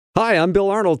Hi, I'm Bill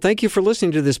Arnold. Thank you for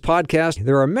listening to this podcast.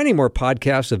 There are many more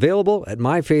podcasts available at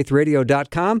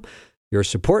myfaithradio.com. Your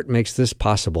support makes this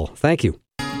possible. Thank you.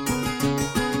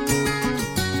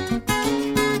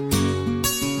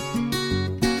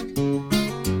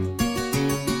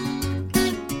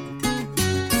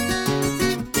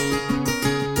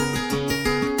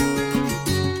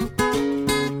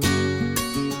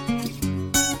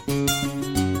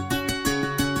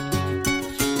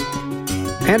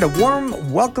 And a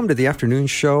warm welcome to the afternoon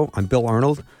show. I'm Bill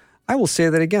Arnold. I will say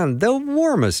that again, the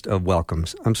warmest of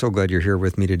welcomes. I'm so glad you're here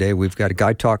with me today. We've got a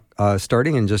Guide Talk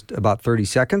starting in just about 30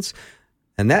 seconds,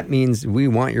 and that means we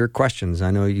want your questions.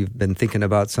 I know you've been thinking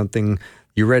about something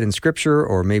you read in Scripture,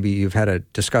 or maybe you've had a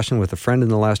discussion with a friend in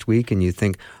the last week, and you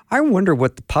think, I wonder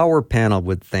what the power panel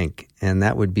would think, and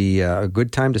that would be a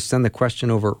good time to send the question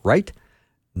over right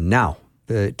now.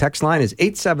 The text line is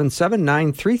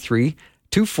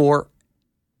 877-933-2484.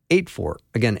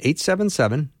 Again,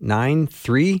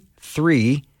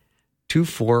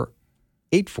 877-933-2484.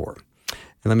 And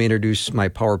let me introduce my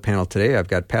power panel today. I've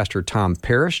got Pastor Tom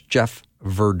Parrish, Jeff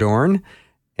Verdoorn,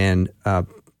 and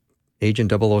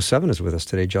Agent 007 is with us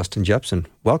today, Justin Jeppsen.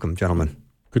 Welcome, gentlemen.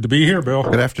 Good to be here, Bill.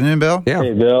 Good afternoon, Bill. Yeah.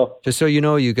 Hey, Bill. Just so you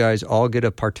know, you guys all get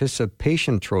a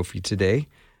participation trophy today,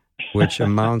 which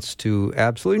amounts to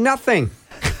absolutely nothing.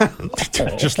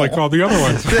 Just like all the other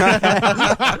ones.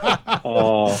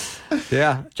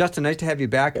 Yeah. Justin, nice to have you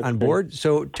back on board.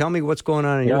 So tell me what's going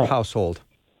on in your household.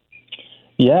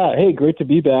 Yeah. Hey, great to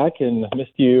be back, and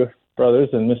missed you, brothers,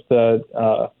 and missed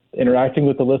interacting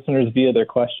with the listeners via their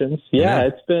questions. Yeah,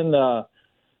 It's been a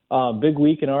big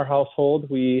week in our household.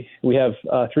 We have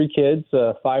 3 kids,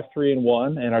 5, 3, and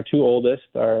 1, and our 2 oldest.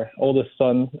 Our oldest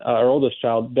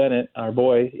child, Bennett, our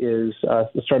boy, is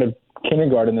started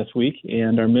kindergarten this week,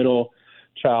 and our middle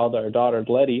child, our daughter,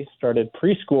 Letty, started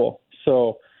preschool.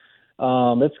 So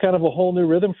it's kind of a whole new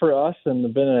rhythm for us, and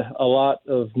there's been a lot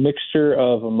of mixture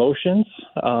of emotions,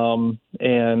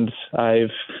 and I've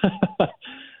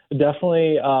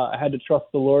definitely had to trust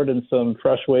the Lord in some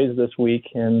fresh ways this week,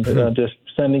 and just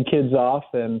sending kids off,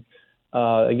 and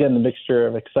again, the mixture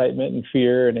of excitement and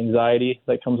fear and anxiety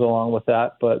that comes along with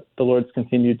that. But the Lord's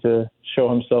continued to show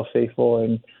himself faithful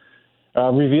and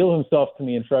reveal himself to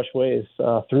me in fresh ways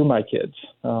through my kids,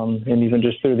 and even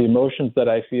just through the emotions that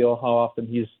I feel, how often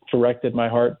he's directed my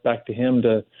heart back to him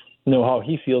to know how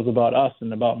he feels about us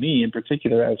and about me in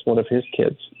particular as one of his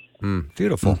kids.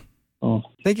 Beautiful.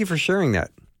 Thank you for sharing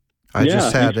that. I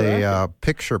just had a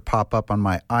picture pop up on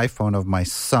my iPhone of my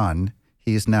son.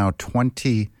 He's now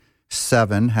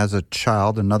 27, has a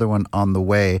child, another one on the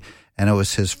way, and it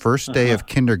was his first day of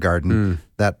kindergarten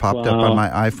that popped up on my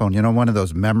iPhone. You know, one of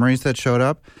those memories that showed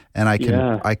up, and I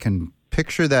can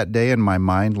picture that day in my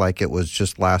mind like it was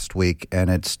just last week,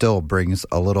 and it still brings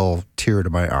a little tear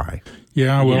to my eye.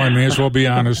 Yeah, well, I may as well be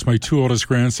honest. My 2 oldest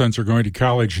grandsons are going to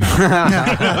college now.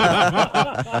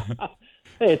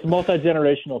 Hey, it's a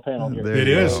multi-generational panel here. It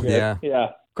is. Yeah. Yeah.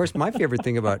 Of course, my favorite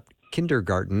thing about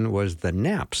kindergarten was the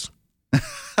naps.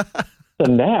 The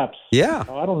naps? Yeah.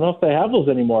 I don't know if they have those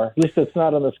anymore. At least it's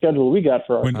not on the schedule we got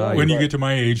for our When you get to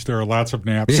my age, there are lots of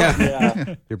naps.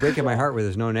 Yeah. You're breaking my heart with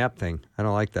this no nap thing. I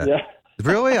don't like that. Yeah.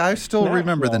 Really? I still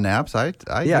remember the naps. I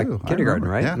Yeah, do. kindergarten,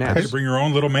 right? Yeah. Naps. You had to bring your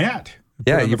own little mat.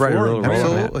 Yeah, you brought your little roll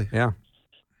Absolutely. mat.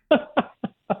 Yeah.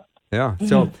 Yeah.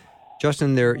 So,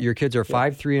 Justin, your kids are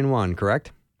 5, 3, and 1,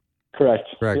 correct? Correct.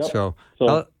 Correct. Yep. So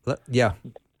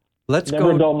let's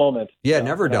never go. a dull moment. Yeah,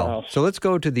 never dull. So let's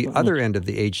go to the other end of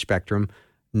the age spectrum.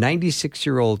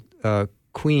 96-year-old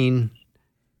Queen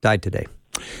died today.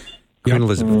 Queen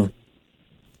Elizabeth.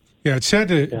 Yeah, it's sad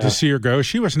to see her go.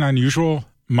 She was an unusual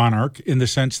monarch in the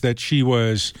sense that she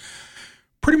was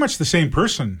pretty much the same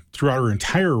person throughout her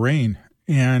entire reign.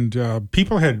 And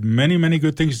people had many, many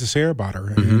good things to say about her.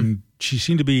 And she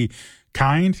seemed to be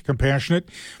kind, compassionate,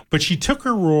 but she took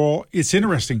her role. It's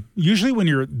interesting. Usually when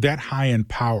you're that high in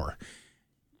power,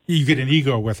 you get an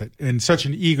ego with it, and such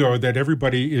an ego that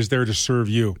everybody is there to serve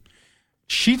you.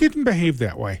 She didn't behave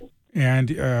that way. And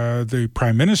the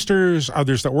prime ministers,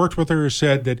 others that worked with her,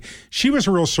 said that she was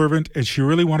a real servant and she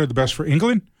really wanted the best for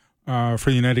England, for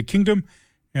the United Kingdom,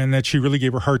 and that she really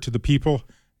gave her heart to the people.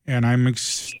 And I'm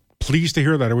pleased to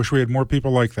hear that. I wish we had more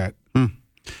people like that.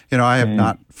 You know, I have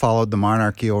not followed the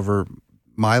monarchy over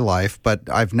my life, but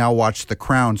I've now watched The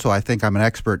Crown, so I think I'm an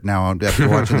expert now after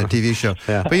watching the TV show.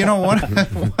 Yeah. But you know, one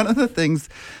of the things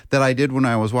that I did when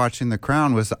I was watching The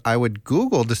Crown was I would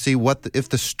Google to see if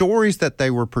the stories that they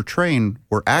were portraying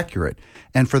were accurate.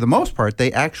 And for the most part,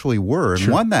 they actually were. And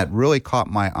one that really caught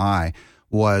my eye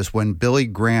was when Billy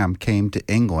Graham came to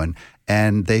England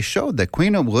And they showed that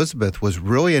Queen Elizabeth was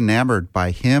really enamored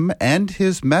by him and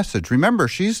his message. Remember,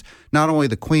 she's not only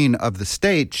the queen of the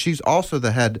state, she's also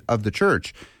the head of the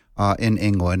church in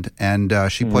England, and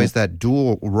she plays that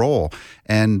dual role.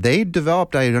 And they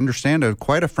developed, I understand,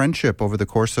 quite a friendship over the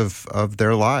course of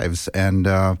their lives, and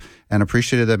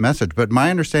appreciated that message. But my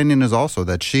understanding is also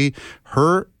that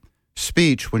her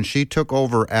speech when she took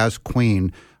over as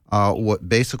queen, what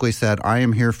basically said, I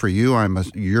am here for you. I'm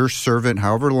your servant.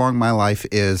 However long my life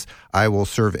is, I will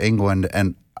serve England.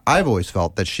 And I've always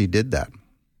felt that she did that.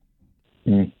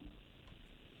 Mm.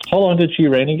 How long did she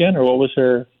reign again, or what was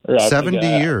her? 70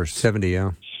 years. 70,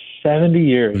 yeah. 70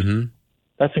 years. Mm-hmm.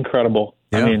 That's incredible.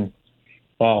 Yeah. I mean,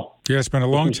 wow. Yeah, it's been a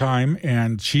long time,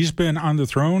 and she's been on the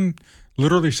throne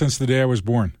literally since the day I was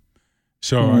born.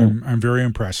 So I'm very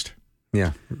impressed.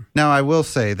 Yeah. Now, I will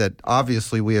say that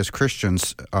obviously we as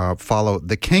Christians follow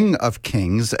the King of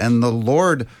Kings and the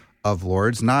Lord of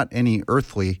Lords, not any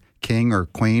earthly king or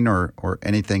queen or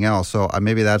anything else. So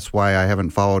maybe that's why I haven't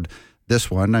followed this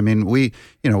one. I mean, we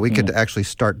could actually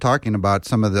start talking about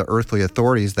some of the earthly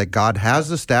authorities that God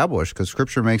has established, because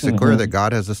Scripture makes it clear that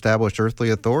God has established earthly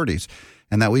authorities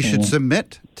and that we should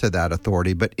submit to that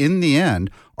authority. But in the end,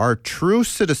 our true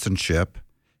citizenship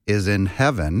is in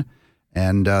heaven,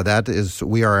 and that is,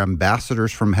 we are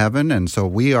ambassadors from heaven, and so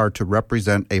we are to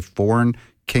represent a foreign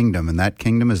kingdom, and that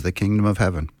kingdom is the kingdom of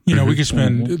heaven. You know, we could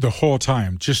spend the whole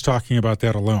time just talking about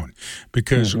that alone,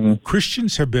 because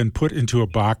Christians have been put into a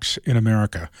box in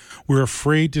America. We're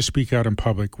afraid to speak out in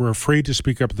public. We're afraid to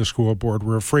speak up at the school board.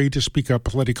 We're afraid to speak up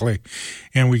politically,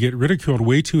 and we get ridiculed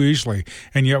way too easily.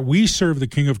 And yet we serve the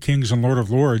King of Kings and Lord of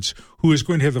Lords, who is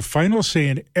going to have the final say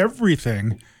in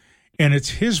everything, and it's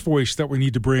his voice that we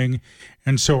need to bring.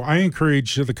 And so I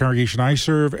encourage the congregation I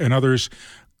serve and others,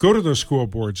 go to those school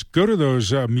boards, go to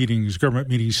those meetings, government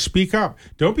meetings, speak up.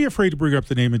 Don't be afraid to bring up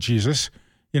the name of Jesus.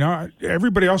 You know,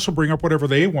 everybody else will bring up whatever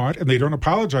they want, and they don't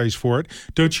apologize for it.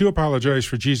 Don't you apologize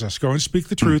for Jesus. Go and speak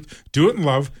the truth. Do it in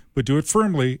love, but do it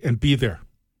firmly, and be there.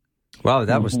 Wow,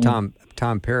 that was Tom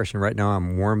Parrish, and right now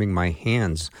I'm warming my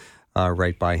hands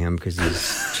right by him because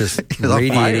he's just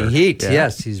radiating heat. Yeah.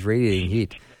 Yes, he's radiating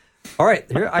heat. All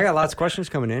right, here I got lots of questions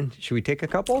coming in. Should we take a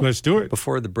couple? Let's do it.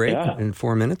 Before the break in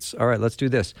 4 minutes? All right, let's do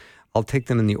this. I'll take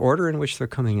them in the order in which they're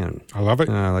coming in. I love it.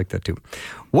 I like that too.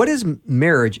 What is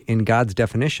marriage in God's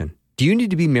definition? Do you need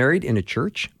to be married in a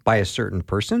church by a certain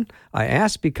person? I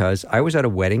ask because I was at a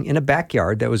wedding in a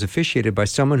backyard that was officiated by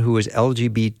someone who was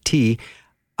LGBT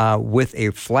with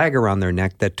a flag around their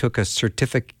neck that took a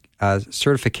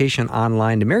certification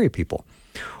online to marry people.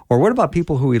 Or what about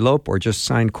people who elope or just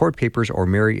sign court papers or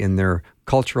marry in their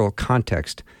cultural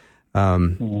context?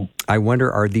 I wonder,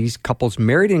 are these couples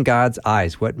married in God's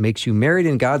eyes? What makes you married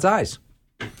in God's eyes?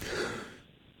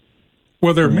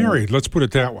 Well, they're married, let's put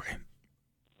it that way.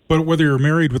 But whether you're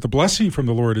married with a blessing from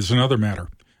the Lord is another matter,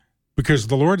 because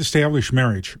the Lord established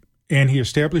marriage, and he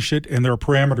established it, and there are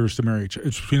parameters to marriage.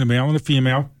 It's between the male and the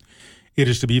female. It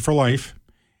is to be for life.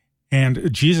 And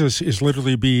Jesus is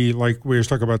literally be, like we always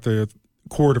talk about the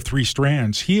cord of three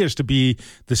strands. He is to be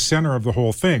the center of the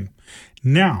whole thing.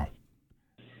 Now,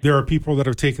 there are people that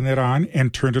have taken that on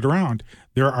and turned it around.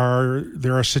 There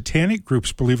are satanic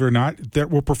groups, believe it or not, that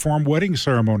will perform wedding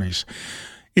ceremonies.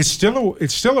 It's still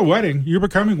a wedding. You're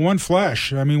becoming one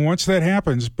flesh. I mean, once that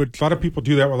happens, but a lot of people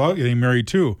do that without getting married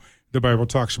too, the Bible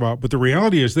talks about. But the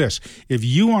reality is this: if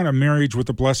you want a marriage with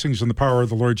the blessings and the power of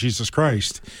the Lord Jesus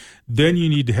Christ, then you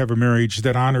need to have a marriage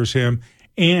that honors him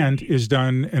and is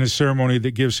done in a ceremony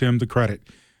that gives him the credit.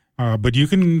 But you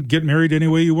can get married any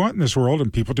way you want in this world,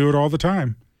 and people do it all the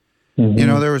time. You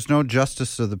know, there was no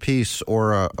justice of the peace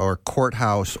or a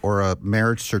courthouse or a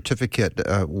marriage certificate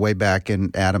way back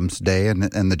in Adam's day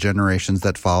and the generations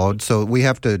that followed. So we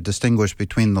have to distinguish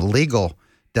between the legal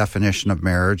definition of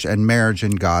marriage and marriage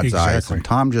in God's eyes. And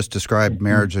Tom just described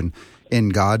marriage in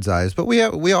God's eyes. But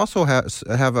we also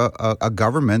have a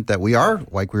government that we are,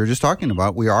 like we were just talking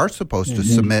about, we are supposed to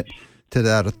submit to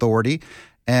that authority.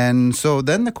 And so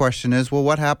then the question is, well,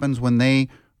 what happens when they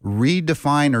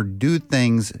redefine or do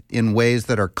things in ways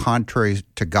that are contrary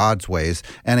to God's ways?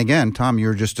 And again, Tom, you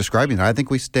were just describing it. I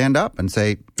think we stand up and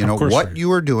say, what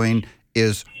you are doing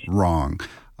is wrong.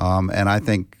 And I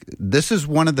think this is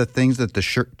one of the things that the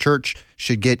church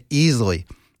should get easily,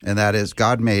 and that is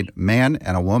God made man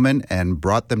and a woman and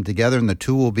brought them together, and the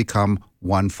two will become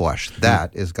one flesh.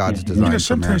 That is God's design for marriage.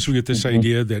 Sometimes we get this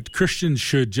idea that Christians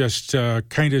should just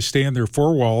kind of stay in their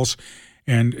four walls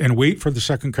and wait for the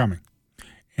second coming.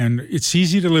 And it's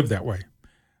easy to live that way.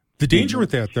 The danger with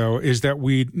that, though, is that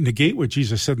we negate what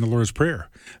Jesus said in the Lord's Prayer.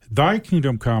 Thy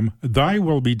kingdom come, thy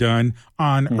will be done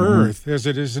on earth as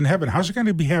it is in heaven. How's it going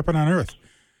to be happen on earth?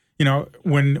 You know,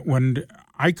 when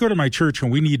I go to my church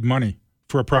and we need money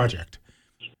for a project,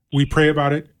 we pray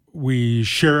about it, we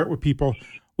share it with people.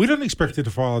 We don't expect it to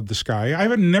fall out of the sky.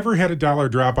 I've never had a dollar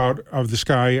drop out of the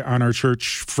sky on our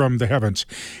church from the heavens.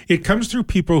 It comes through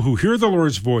people who hear the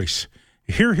Lord's voice,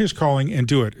 hear his calling, and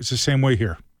do it. It's the same way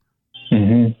here.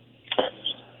 Mm-hmm.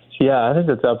 Yeah, I think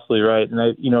that's absolutely right.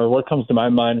 And what comes to my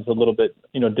mind is a little bit,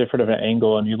 different of an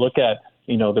angle. And you look at,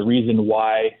 the reason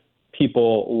why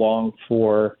people long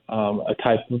for a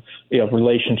type of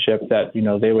relationship that,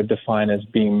 they would define as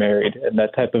being married, and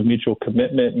that type of mutual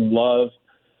commitment and love,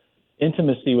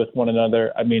 intimacy with one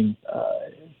another. I mean,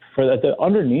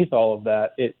 underneath all of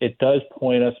that, it does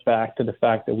point us back to the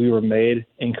fact that we were made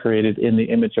and created in the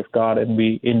image of God, and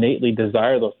we innately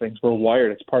desire those things. We're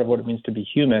wired. It's part of what it means to be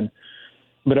human.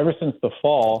 But ever since the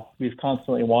fall, we've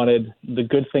constantly wanted the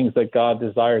good things that God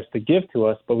desires to give to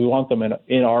us, but we want them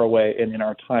in our way and in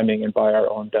our timing and by our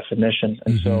own definition.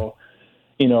 And so,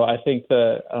 I think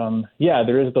that,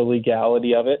 there is the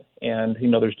legality of it. And,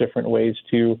 there's different ways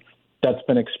that's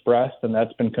been expressed, and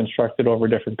that's been constructed over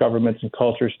different governments and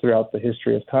cultures throughout the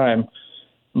history of time.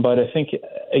 But I think,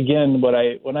 again, when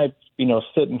I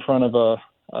sit in front of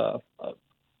a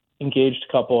engaged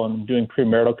couple and doing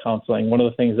premarital counseling, one of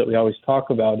the things that we always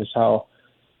talk about is how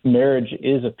marriage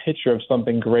is a picture of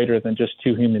something greater than just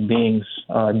two human beings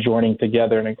joining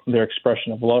together in their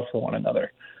expression of love for one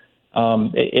another.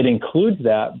 It includes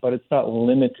that, but it's not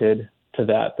limited to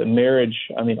that. The marriage,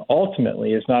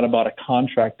 ultimately is not about a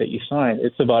contract that you sign.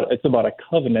 It's about a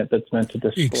covenant that's meant to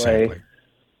display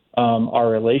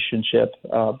our relationship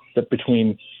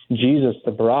between Jesus, the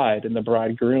bride, and the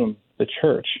bridegroom, the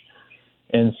church.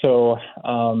 And so,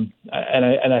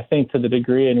 I think to the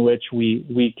degree in which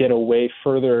we get away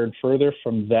further and further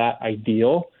from that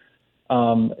ideal,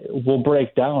 we'll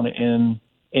break down in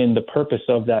the purpose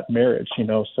of that marriage.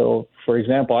 So for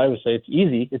example, I would say it's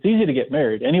easy to get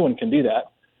married. Anyone can do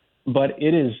that, but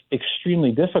it is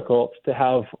extremely difficult to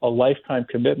have a lifetime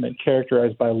commitment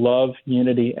characterized by love,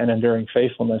 unity, and enduring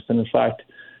faithfulness. And in fact,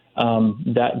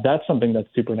 that's something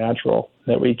that's supernatural,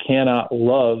 that we cannot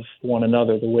love one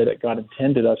another the way that God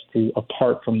intended us to,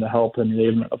 apart from the help and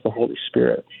enablement of the Holy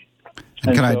Spirit.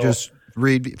 And can I just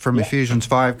read from Ephesians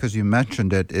 5, because you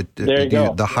mentioned it,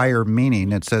 the higher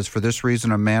meaning. It says, "For this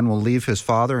reason a man will leave his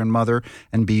father and mother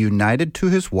and be united to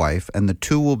his wife, and the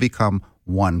two will become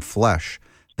one flesh.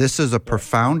 This is a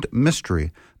profound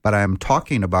mystery, but I am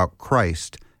talking about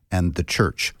Christ and the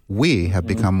church. We have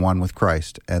become one with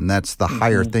Christ." And that's the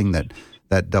higher thing that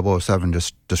 007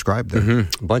 just described there.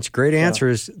 A bunch of great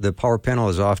answers. The Power Panel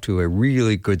is off to a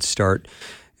really good start.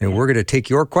 And we're going to take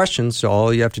your questions, so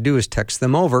all you have to do is text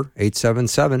them over,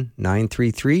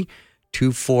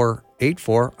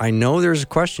 877-933-2484. I know there's a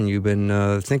question you've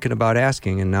been thinking about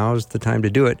asking, and now's the time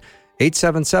to do it.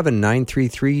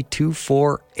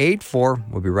 877-933-2484.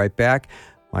 We'll be right back.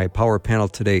 My Power Panel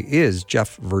today is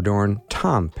Jeff Verdoorn,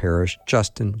 Tom Parrish,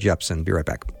 Justin Jeppsen. Be right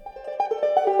back.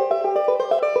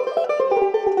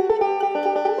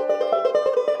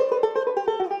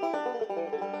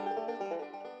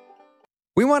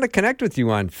 We want to connect with you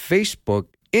on Facebook,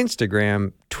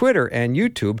 Instagram, Twitter, and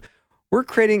YouTube. We're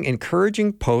creating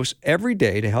encouraging posts every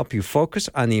day to help you focus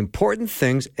on the important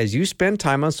things as you spend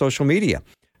time on social media.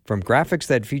 From graphics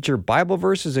that feature Bible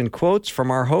verses and quotes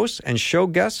from our hosts and show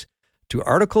guests, to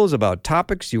articles about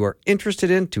topics you are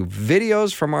interested in, to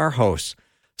videos from our hosts.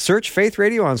 Search Faith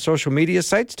Radio on social media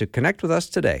sites to connect with us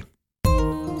today.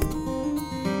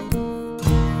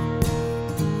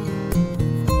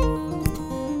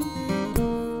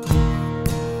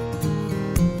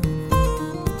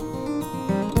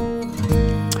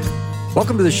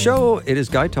 Welcome to the show. It is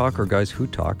Guy Talk, or Guys Who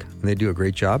Talk, and they do a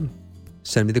great job.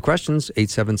 Send me the questions,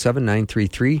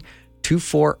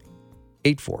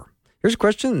 877-933-2484. Here's a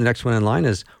question. The next one in line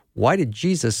is, why did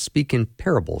Jesus speak in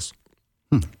parables?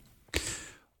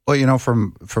 Well,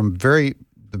 from the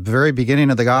very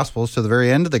beginning of the Gospels to the very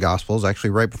end of the Gospels,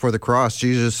 actually right before the cross,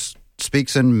 Jesus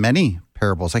speaks in many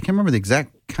parables. I can't remember the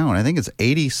exact count. I think it's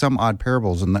 80-some-odd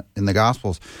parables in the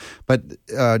Gospels. But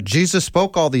Jesus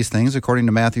spoke all these things, according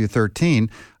to Matthew 13,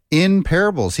 in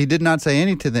parables. He did not say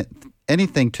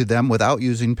anything to them without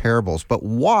using parables. But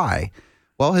why?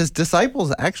 Well, his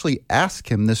disciples actually asked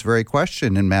him this very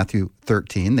question in Matthew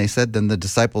 13. They said, then the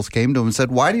disciples came to him and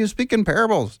said, "Why do you speak in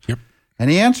parables?" Yep.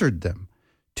 And he answered them,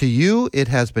 "To you it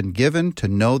has been given to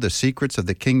know the secrets of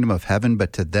the kingdom of heaven,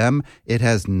 but to them it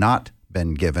has not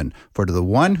been given. For to the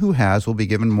one who has will be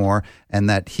given more, and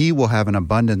that he will have an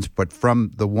abundance. But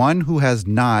from the one who has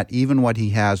not, even what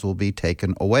he has will be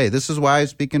taken away. This is why I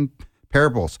speak in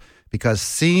parables, because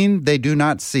seeing they do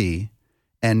not see,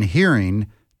 and hearing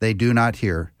they do not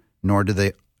hear, nor do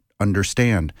they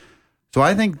understand. So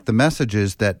I think the message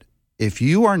is that if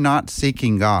you are not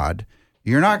seeking God,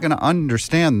 you're not going to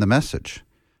understand the message.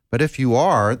 But if you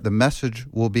are, the message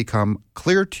will become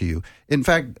clear to you. In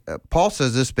fact, Paul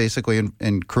says this basically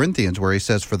in Corinthians, where he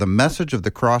says, for the message of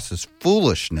the cross is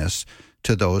foolishness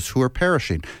to those who are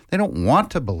perishing. They don't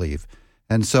want to believe.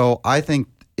 And so I think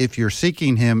if you're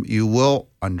seeking him, you will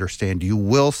understand, you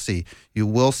will see, you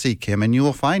will seek him, and you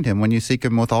will find him when you seek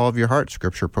him with all of your heart,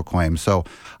 Scripture proclaims. So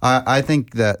I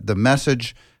think that the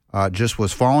message just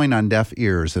was falling on deaf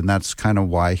ears, and that's kind of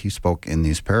why he spoke in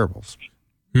these parables.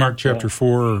 Mark chapter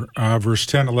 4, verse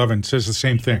 10, 11 says the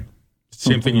same thing.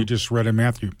 Same thing you just read in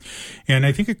Matthew. And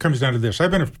I think it comes down to this.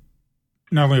 I've been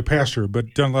not only a pastor,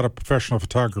 but done a lot of professional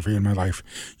photography in my life.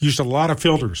 Used a lot of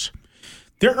filters.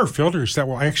 There are filters that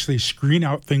will actually screen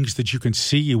out things that you can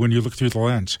see when you look through the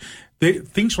lens.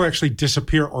 Things will actually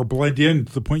disappear or blend in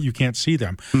to the point you can't see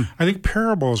them. I think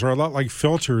parables are a lot like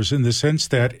filters in the sense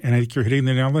that, and I think you're hitting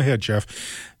the nail on the head, Jeff,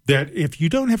 that if you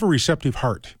don't have a receptive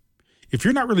heart, if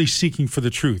you're not really seeking for the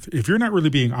truth, if you're not really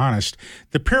being honest,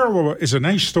 the parable is a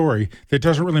nice story that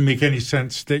doesn't really make any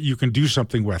sense that you can do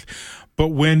something with. But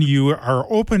when you are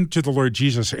open to the Lord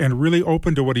Jesus and really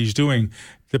open to what he's doing,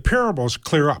 the parables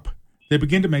clear up. They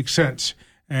begin to make sense.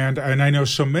 And I know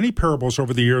so many parables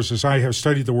over the years as I have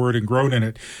studied the Word and grown in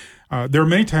it. There are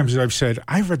many times that I've said,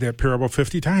 I've read that parable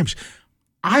 50 times.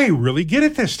 I really get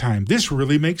it this time. This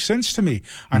really makes sense to me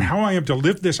on how I am to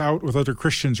live this out with other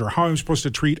Christians or how I'm supposed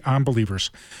to treat unbelievers.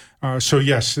 So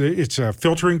yes, it's a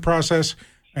filtering process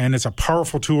and it's a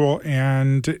powerful tool.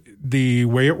 And the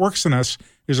way it works in us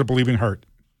is a believing heart.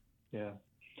 Yeah.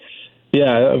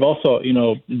 Yeah, I've also,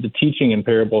 the teaching in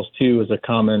parables too is a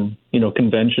common,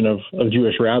 convention of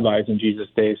Jewish rabbis in Jesus'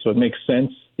 day. So it makes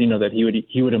sense, that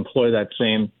he would employ that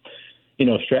same,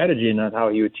 strategy, and that's how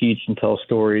he would teach and tell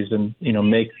stories and,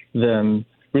 make them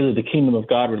really the kingdom of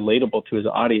God relatable to his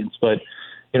audience. But,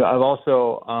 I've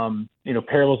also,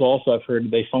 parables also, I've heard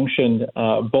they function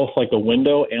both like a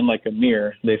window and like a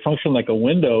mirror. They function like a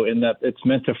window in that it's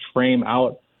meant to frame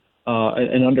out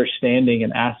an understanding,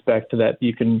 an aspect that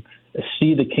you can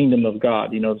see the kingdom of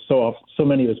God. So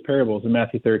many of his parables in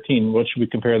Matthew 13, what should we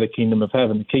compare the kingdom of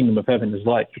heaven? The kingdom of heaven is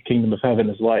like. The kingdom of heaven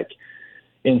is like.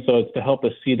 And so it's to help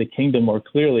us see the kingdom more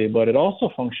clearly, but it also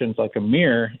functions like a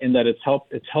mirror in that it's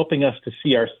helping us to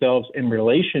see ourselves in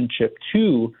relationship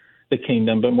to the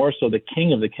kingdom, but more so the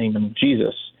king of the kingdom,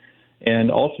 Jesus.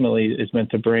 And ultimately is meant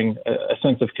to bring a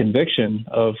sense of conviction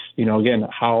of, again,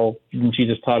 how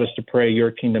Jesus taught us to pray,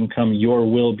 your kingdom come, your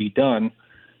will be done.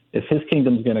 If his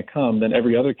kingdom is going to come, then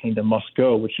every other kingdom must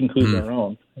go, which includes our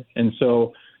own. And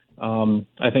so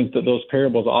I think that those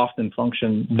parables often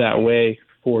function that way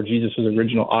for Jesus'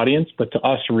 original audience, but to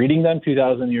us reading them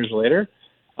 2,000 years later,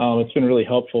 it's been really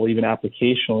helpful, even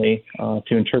applicationally,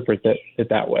 to interpret it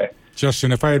that way.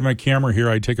 Justin, if I had my camera here,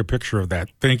 I'd take a picture of that.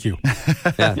 Thank you.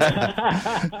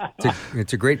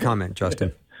 It's a great comment,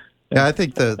 Justin. Yeah, I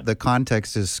think the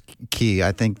context is key.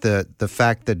 I think the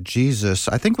fact that Jesus,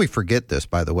 I think we forget this,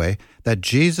 by the way, that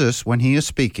Jesus, when he is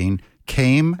speaking,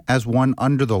 came as one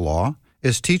under the law,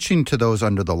 is teaching to those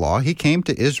under the law. He came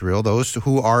to Israel, those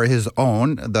who are his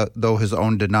own, though his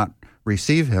own did not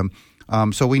receive him.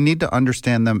 So we need to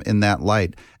understand them in that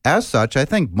light. As such, I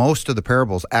think most of the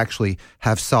parables actually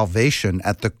have salvation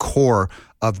at the core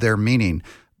of their meaning.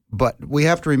 But we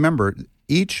have to remember,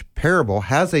 each parable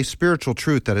has a spiritual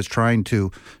truth that is trying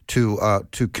to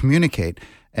communicate.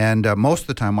 And most of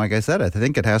the time, like I said, I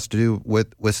think it has to do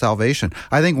with salvation.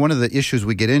 I think one of the issues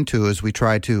we get into is we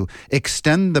try to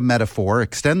extend the metaphor,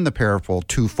 extend the parable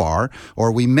too far, or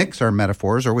we mix our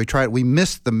metaphors, or we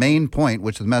miss the main point,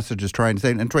 which the message is trying to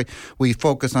say, and we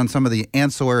focus on some of the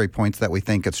ancillary points that we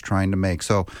think it's trying to make.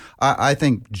 So I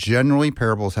think generally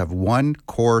parables have one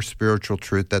core spiritual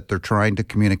truth that they're trying to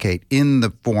communicate in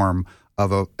the form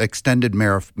of an extended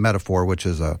metaphor, which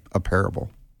is a parable.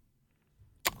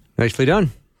 Nicely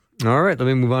done. All right, let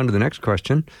me move on to the next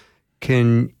question.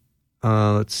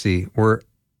 Let's see,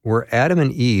 were Adam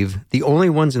and Eve the only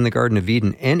ones in the Garden of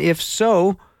Eden? And if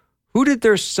so, who did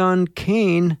their son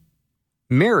Cain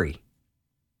marry?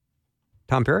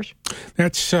 Tom Parrish?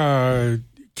 That's,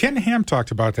 Ken Ham talked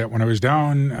about that when I was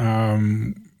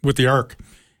down with the Ark.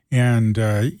 And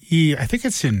I think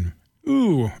it's in,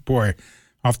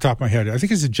 off the top of my head, I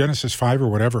think it's in Genesis 5 or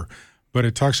whatever. But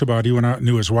it talks about he went out and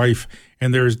knew his wife.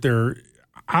 And there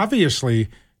obviously,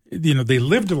 they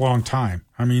lived a long time.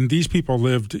 I mean, these people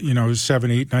lived, 700,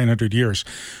 800, 900 years.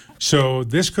 So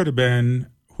this could have been,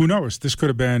 who knows? This could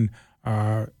have been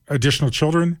additional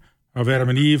children of Adam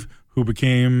and Eve who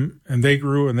became, and they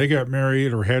grew and they got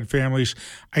married or had families.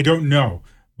 I don't know.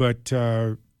 But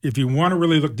if you want to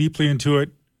really look deeply into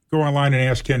it, go online and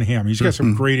ask Ken Ham. He's got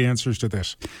some great answers to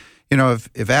this.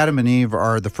 If Adam and Eve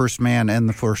are the first man and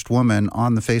the first woman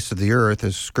on the face of the earth,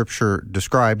 as Scripture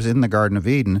describes in the Garden of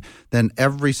Eden, then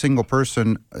every single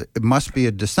person must be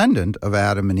a descendant of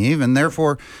Adam and Eve, and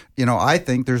therefore, I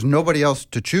think there's nobody else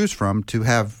to choose from to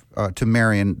have to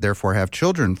marry and therefore have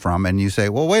children from. And you say,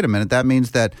 well, wait a minute, that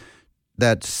means that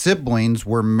siblings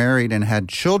were married and had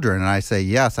children. And I say,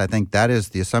 yes, I think that is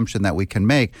the assumption that we can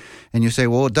make. And you say,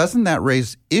 well, doesn't that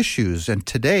raise issues? And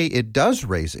today it does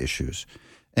raise issues.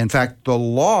 In fact, the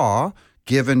law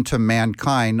given to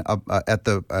mankind at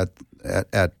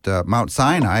Mount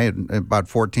Sinai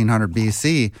about 1400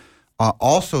 BC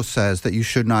also says that you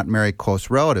should not marry close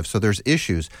relatives. So there's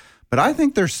issues. But I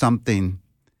think there's something.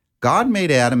 God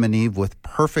made Adam and Eve with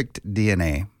perfect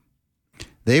DNA.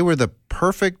 They were the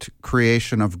perfect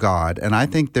creation of God, and I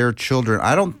think their children,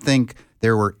 I don't think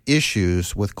there were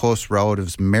issues with close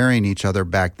relatives marrying each other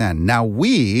back then. Now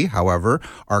we, however,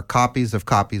 are copies of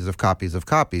copies of copies of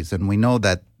copies, and we know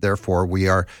that, therefore, we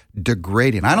are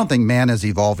degrading. I don't think man is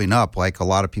evolving up like a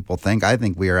lot of people think. I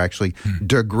think we are actually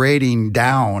degrading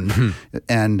down,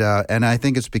 and I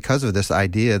think it's because of this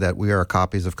idea that we are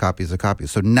copies of copies of copies.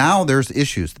 So now there's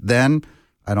issues. Then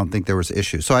I don't think there was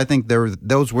issues. So I think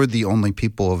those were the only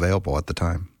people available at the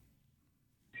time.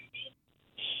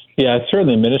 Yeah, it's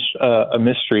certainly a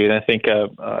mystery. And I think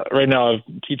right now I'm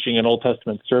teaching an Old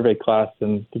Testament survey class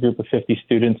in the group of 50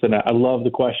 students, and I love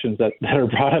the questions that are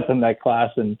brought up in that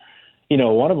class. And,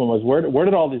 one of them was, where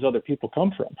did all these other people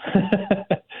come from?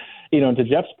 And to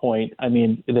Jeff's point, I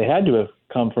mean, they had to have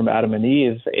come from Adam and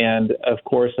Eve. And, of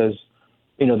course, as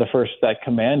that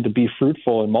command to be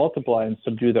fruitful and multiply and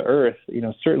subdue the earth,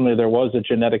 certainly there was a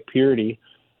genetic purity,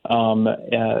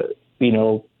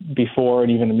 before and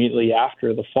even immediately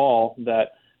after the fall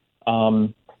that,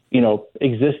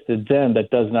 existed then that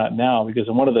does not now. Because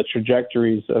in one of the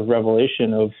trajectories of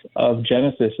Revelation of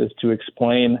Genesis is to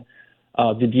explain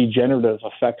the degenerative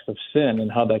effects of sin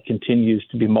and how that continues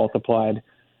to be multiplied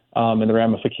and the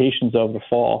ramifications of the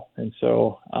fall. And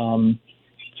so to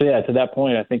that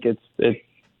point, I think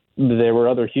there were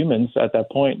other humans at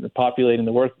that point populating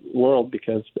the world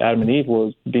because Adam and Eve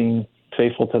were being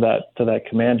faithful to that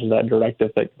command, to that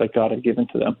directive that God had given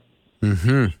to them.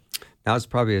 Mm-hmm. Now it's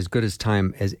probably as good as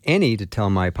time as any to tell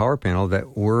my power panel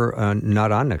that we're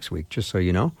not on next week, just so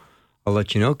you know. I'll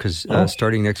let you know because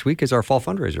starting next week is our fall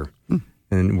fundraiser.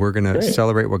 And we're going to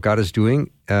celebrate what God is doing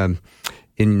in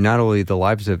not only the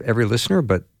lives of every listener,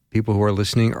 but people who are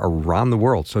listening around the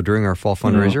world. So during our fall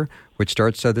fundraiser, which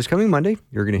starts this coming Monday,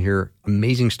 you're going to hear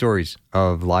amazing stories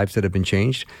of lives that have been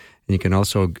changed. And you can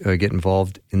also get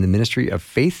involved in the ministry of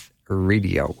Faith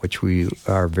Radio, which we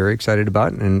are very excited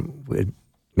about. And it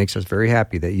makes us very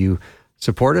happy that you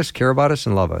support us, care about us,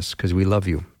 and love us because we love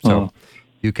you. So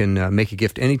you can make a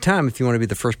gift anytime if you want to be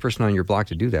the first person on your block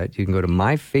to do that. You can go to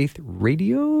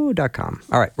myfaithradio.com.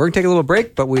 All right, we're going to take a little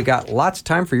break, but we got lots of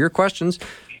time for your questions.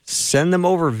 Send them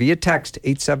over via text,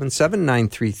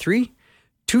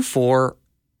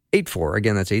 877-933-2484.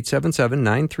 Again, that's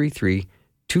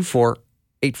 877-933-2484.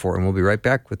 And we'll be right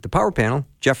back with the Power Panel,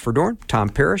 Jeff Verdoorn, Tom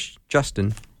Parrish,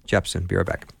 Justin Jeppsen. Be right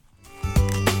back.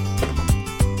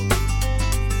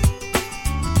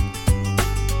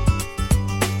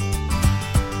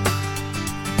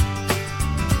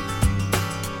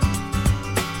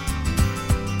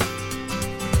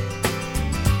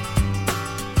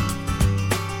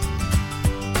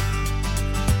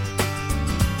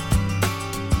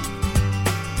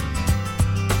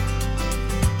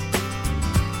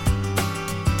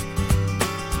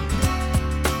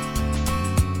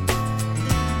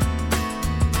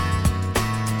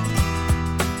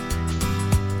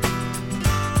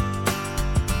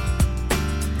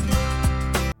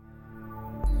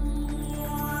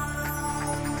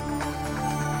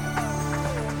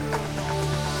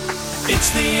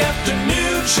 It's the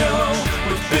afternoon show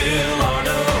with Bill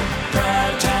Arnold.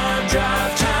 Drive time,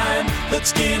 drive time.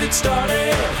 Let's get it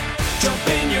started. Jump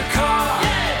in your car.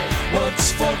 Yeah.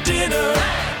 What's for dinner?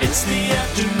 Hey. It's the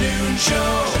afternoon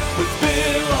show with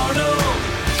Bill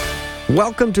Arnold.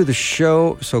 Welcome to the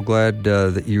show. So glad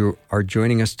that you are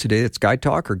joining us today. It's Guy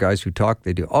Talk, or Guys Who Talk.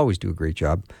 They always do a great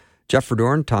job. Jeff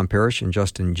Verdoorn, Tom Parrish, and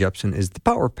Justin Jeppsen is the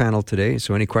power panel today.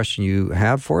 So any question you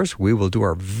have for us, we will do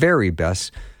our very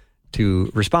best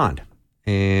to respond.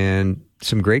 And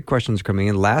some great questions coming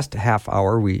in. Last half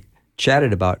hour, we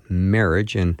chatted about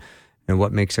marriage and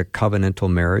what makes a covenantal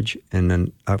marriage. And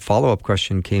then a follow-up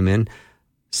question came in.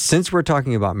 Since we're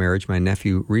talking about marriage, my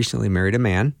nephew recently married a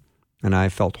man, and I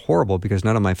felt horrible because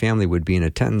none of my family would be in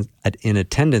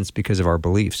attendance because of our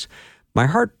beliefs. My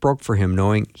heart broke for him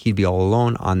knowing he'd be all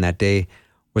alone on that day.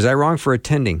 Was I wrong for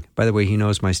attending? By the way, he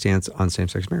knows my stance on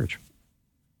same-sex marriage.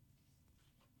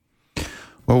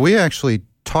 Well, we actually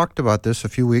talked about this a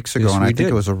few weeks ago, Yes, and I we think did.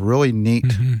 it was a really neat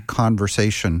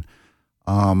conversation.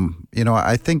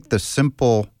 I think the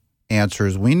simple answer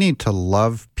is we need to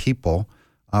love people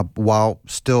while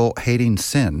still hating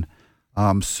sin.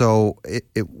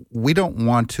 We don't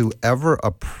want to ever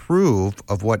approve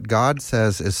of what God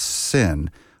says is sin.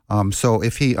 So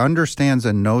if he understands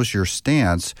and knows your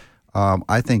stance,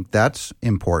 I think that's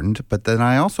important. But then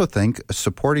I also think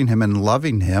supporting him and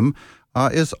loving him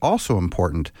is also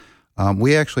important.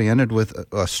 We actually ended with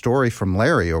a story from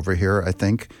Larry over here, I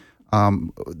think,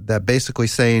 that basically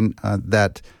saying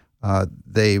that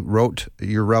they wrote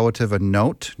your relative a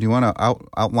note. Do you want to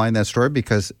outline that story?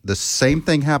 Because the same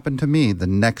thing happened to me the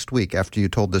next week after you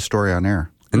told this story on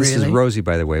air. And this is Rosie,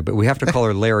 by the way, but we have to call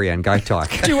her Larry on Guy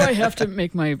Talk. Do I have to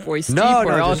make my voice deep?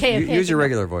 No, just use your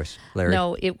regular voice, Larry.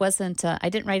 No, it wasn't. I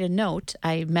didn't write a note.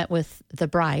 I met with the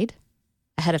bride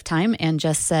ahead of time and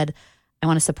just said, I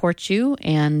want to support you.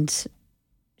 And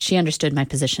she understood my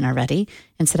position already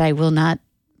and said, I will not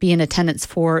be in attendance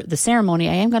for the ceremony.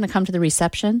 I am going to come to the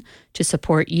reception to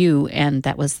support you. And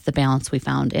that was the balance we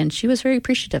found. And she was very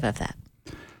appreciative of that.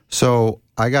 So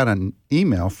I got an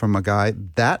email from a guy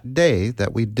that day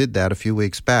that we did that a few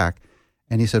weeks back.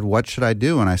 And he said, what should I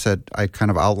do? And I said, I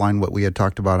kind of outlined what we had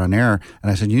talked about on air.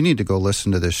 And I said, you need to go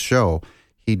listen to this show.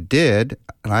 He did.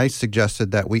 And I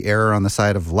suggested that we err on the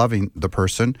side of loving the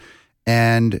person.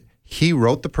 And he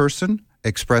wrote the person,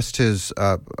 expressed his,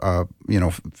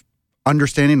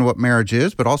 understanding of what marriage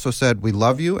is, but also said, we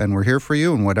love you and we're here for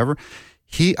you and whatever.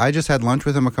 I just had lunch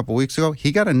with him a couple weeks ago.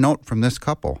 He got a note from this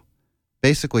couple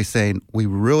basically saying, we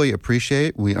really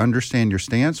appreciate, we understand your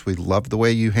stance, we love the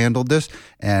way you handled this,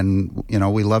 and,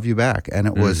 we love you back. And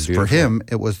it was, for him,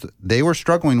 they were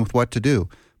struggling with what to do,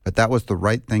 but that was the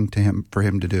right thing for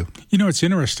him to do. It's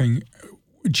interesting.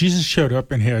 Jesus showed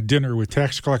up and had dinner with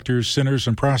tax collectors, sinners,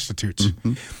 and prostitutes.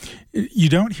 Mm-hmm. You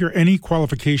don't hear any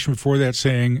qualification before that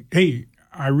saying, hey,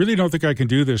 I really don't think I can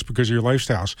do this because of your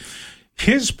lifestyles.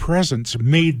 His presence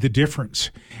made the difference.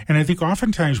 And I think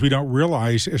oftentimes we don't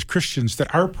realize as Christians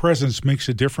that our presence makes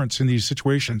a difference in these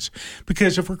situations.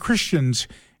 Because if we're Christians,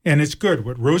 and it's good,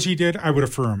 what Rosie did, I would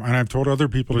affirm, and I've told other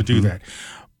people to do that.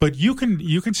 But you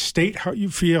can state how you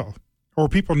feel, or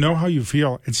people know how you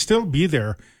feel, and still be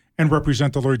there and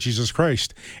represent the Lord Jesus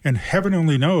Christ. And heaven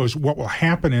only knows what will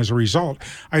happen as a result.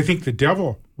 I think the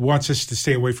devil wants us to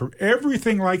stay away from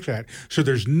everything like that. So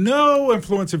there's no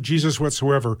influence of Jesus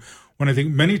whatsoever, when I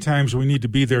think many times we need to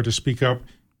be there to speak up.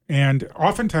 And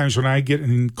oftentimes when I get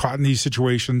caught in these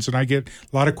situations, and I get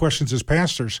a lot of questions as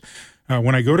pastors,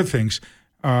 when I go to things,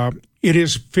 it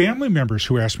is family members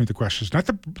who ask me the questions, not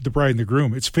the bride and the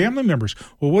groom. It's family members.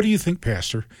 Well, what do you think,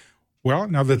 Pastor? Well,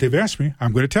 now that they've asked me,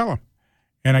 I'm going to tell them.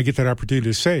 And I get that opportunity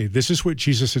to say, this is what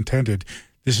Jesus intended.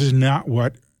 This is not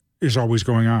what is always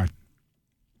going on.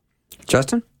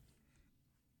 Justin?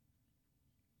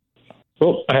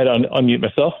 Oh, I had to unmute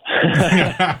myself.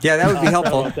 Yeah, that would be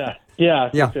helpful.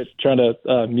 Yeah. Trying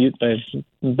to mute my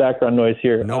background noise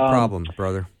here. No problem,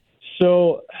 brother.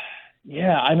 So,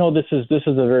 I know this is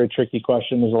a very tricky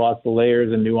question. There's lots of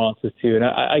layers and nuances too. And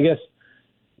I guess,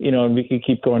 and we could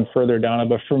keep going further down it.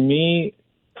 But for me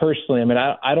personally,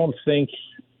 I don't think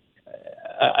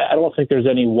there's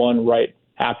any one right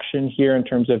action here in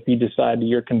terms of if you decide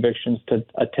your convictions to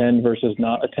attend versus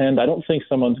not attend. I don't think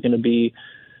someone's going to be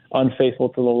unfaithful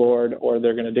to the Lord or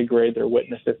they're going to degrade their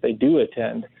witness if they do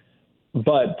attend.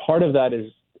 But part of that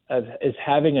is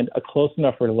having a close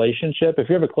enough relationship. If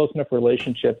you have a close enough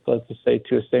relationship, let's just say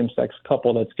to a same-sex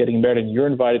couple that's getting married and you're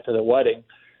invited to the wedding,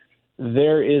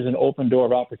 there is an open door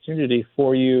of opportunity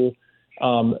for you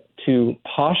to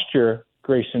posture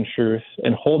grace and truth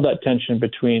and hold that tension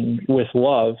with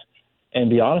love and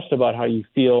be honest about how you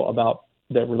feel about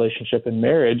that relationship and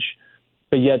marriage,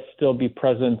 but yet still be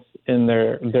present in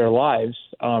their lives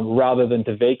rather than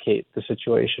to vacate the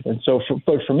situation. And so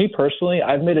for me personally,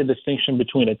 I've made a distinction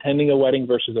between attending a wedding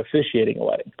versus officiating a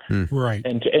wedding. Right.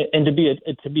 And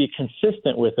to be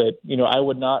consistent with it, I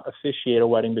would not officiate a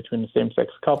wedding between the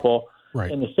same-sex couple. Right.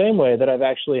 In the same way that I've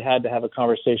actually had to have a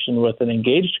conversation with an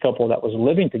engaged couple that was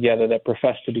living together that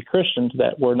professed to be Christians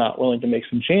that were not willing to make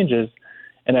some changes,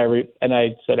 and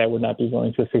I said I would not be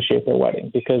willing to officiate their wedding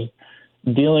because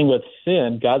dealing with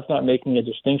sin, God's not making a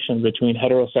distinction between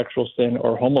heterosexual sin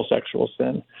or homosexual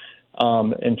sin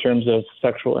in terms of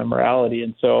sexual immorality.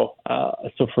 And so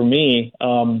for me,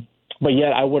 but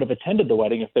yet I would have attended the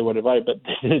wedding if they would have invited, but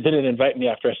they didn't invite me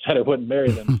after I said I wouldn't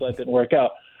marry them, so that didn't work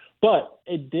out. But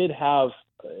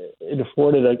it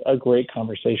afforded a great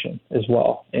conversation as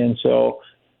well. And so,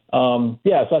 so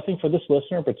I think for this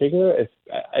listener in particular,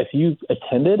 if you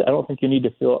attended, I don't think you need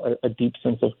to feel a deep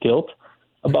sense of guilt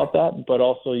about that, but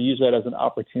also use that as an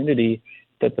opportunity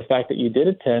that the fact that you did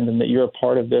attend and that you're a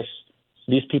part of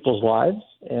these people's lives,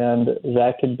 and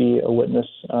that could be a witness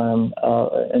and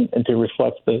to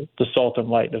reflect the salt and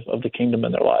light of the kingdom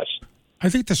in their lives. I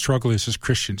think the struggle is, as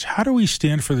Christians, how do we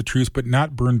stand for the truth but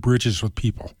not burn bridges with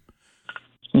people?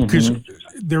 Because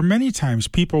there are many times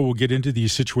people will get into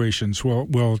these situations,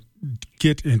 will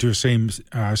get into a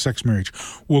same-sex marriage,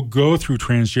 will go through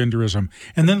transgenderism,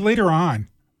 and then later on,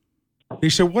 they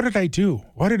say, what did I do?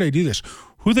 Why did I do this?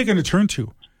 Who are they going to turn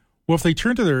to? Well, if they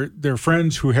turn to their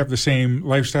friends who have the same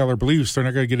lifestyle or beliefs, they're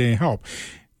not going to get any help.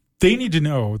 They need to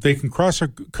know they can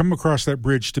come across that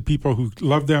bridge to people who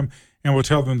love them and will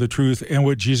tell them the truth and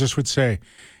what Jesus would say.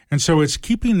 And so it's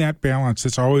keeping that balance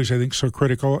that's always, I think, so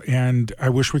critical, and I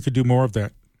wish we could do more of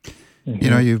that. You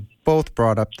know, you both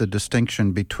brought up the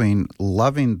distinction between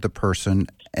loving the person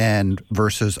and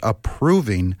versus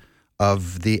approving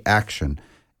of the action.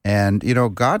 And, you know,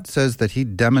 God says that he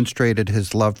demonstrated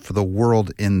his love for the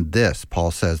world in this.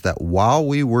 Paul says that while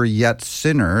we were yet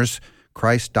sinners,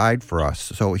 Christ died for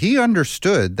us. So he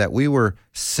understood that we were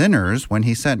sinners when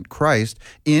he sent Christ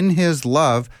in his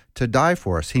love to die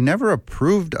for us. He never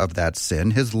approved of that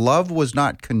sin. His love was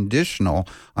not conditional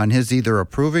on his either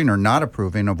approving or not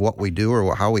approving of what we do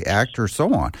or how we act or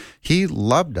so on. He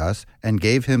loved us and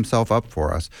gave himself up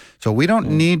for us. So we don't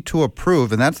need to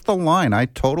approve, and that's the line. I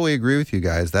totally agree with you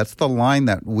guys. That's the line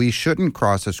that we shouldn't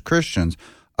cross as Christians,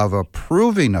 of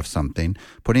approving of something,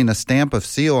 putting a stamp of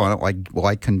seal on it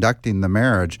like conducting the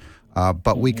marriage,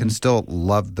 but we can still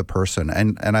love the person.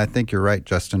 And I think you're right,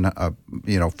 Justin.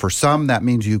 You know, for some, that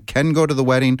means you can go to the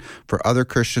wedding. For other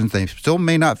Christians, they still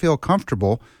may not feel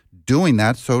comfortable doing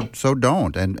that, so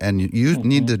don't. And you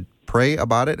need to pray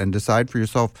about it and decide for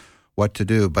yourself what to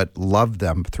do, but love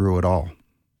them through it all.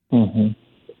 All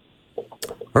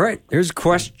right, here's a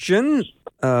question.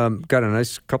 Got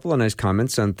a couple of nice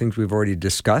comments on things we've already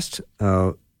discussed.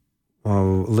 A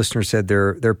listener said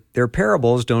their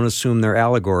parables don't assume they're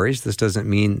allegories. This doesn't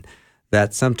mean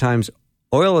that sometimes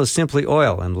oil is simply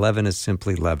oil and leaven is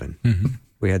simply leaven.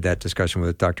 We had that discussion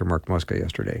with Dr. Mark Muska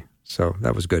yesterday, so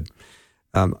that was good.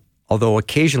 Although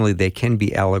occasionally they can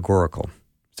be allegorical.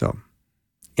 So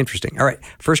interesting. All right,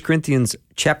 1 Corinthians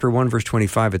chapter 1, verse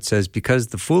 25, it says, because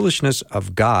the foolishness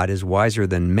of God is wiser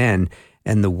than men,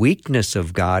 and the weakness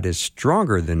of God is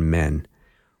stronger than men.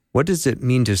 What does it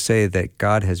mean to say that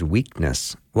God has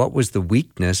weakness? What was the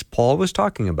weakness Paul was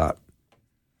talking about?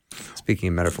 Speaking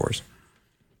of metaphors.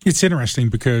 It's interesting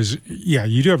because,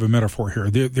 you do have a metaphor here.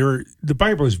 The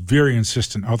Bible is very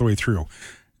insistent all the way through.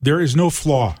 There is no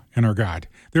flaw in our God.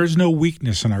 There is no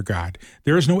weakness in our God.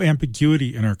 There is no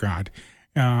ambiguity in our God.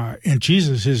 And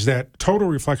Jesus is that total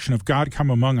reflection of God come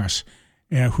among us,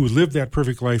 who lived that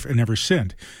perfect life and never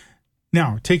sinned.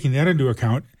 Now, taking that into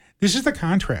account, this is the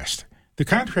contrast. The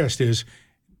contrast is,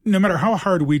 no matter how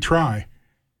hard we try,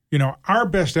 our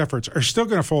best efforts are still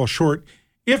going to fall short.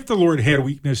 If the Lord had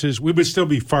weaknesses, we would still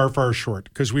be far, far short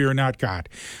because we are not God.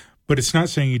 But it's not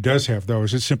saying he does have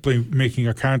those. It's simply making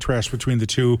a contrast between the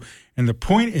two. And the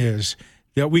point is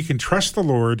that we can trust the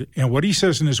Lord and what he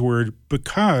says in his word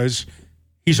because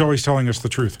he's always telling us the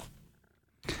truth.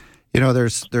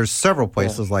 There's several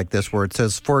places like this where it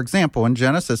says, for example, in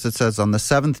Genesis, it says on the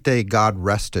seventh day, God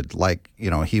rested, like,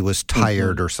 he was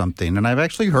tired or something. And I've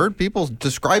actually heard people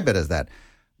describe it as that.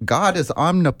 God is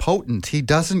omnipotent. He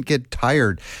doesn't get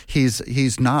tired.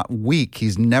 He's not weak.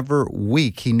 He's never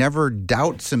weak. He never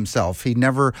doubts himself. He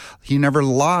never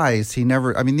lies.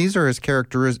 These are his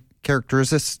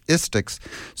characteristics.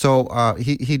 So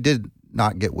he did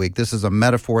not get weak. This is a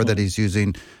metaphor that he's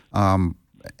using. And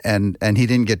he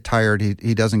didn't get tired.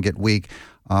 He doesn't get weak.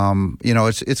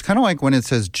 It's kind of like when it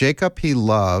says Jacob he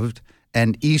loved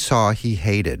and Esau he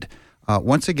hated.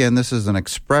 Once again, this is an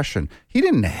expression. He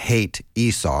didn't hate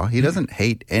Esau. He doesn't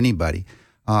hate anybody.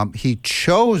 He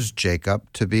chose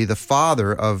Jacob to be the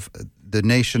father of the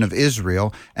nation of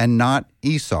Israel and not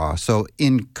Esau. So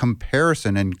in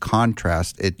comparison and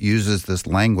contrast, it uses this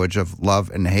language of love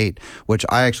and hate, which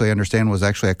I actually understand was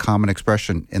actually a common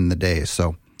expression in the days.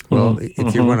 So. Well,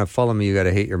 if you want to follow me, you got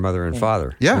to hate your mother and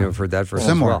father. Yeah. I've heard that verse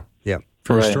similar. as well. Yeah.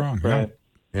 Very strong. Right.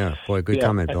 Yeah. Boy, good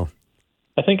comment, Bill.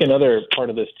 I think another part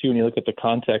of this, too, when you look at the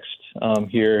context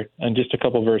here, and just a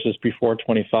couple verses before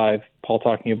 25, Paul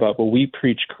talking about, but we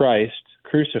preach Christ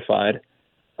crucified,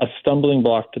 a stumbling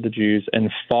block to the Jews and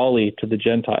folly to the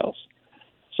Gentiles.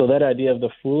 So that idea of the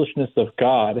foolishness of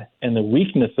God and the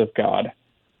weakness of God,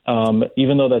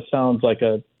 even though that sounds like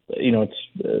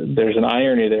there's an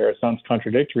irony there, it sounds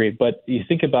contradictory, but you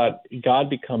think about God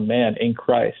become man in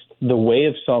Christ, the way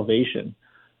of salvation,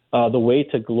 the way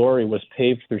to glory was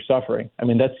paved through suffering. I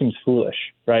mean, that seems foolish,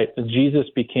 right? Jesus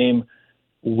became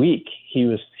weak.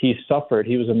 He suffered.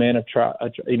 He was a man of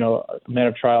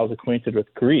trials, acquainted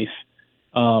with grief.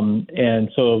 And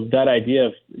so that idea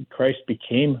of Christ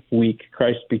became weak,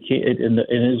 Christ became in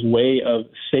his way of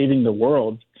saving the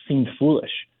world seemed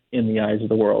foolish in the eyes of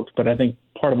the world. But I think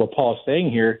part of what Paul is saying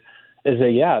here is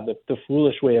that, the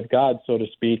foolish way of God, so to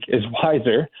speak, is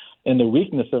wiser, and the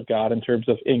weakness of God in terms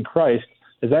of in Christ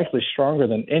is actually stronger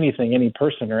than anything any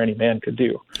person or any man could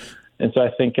do. And so I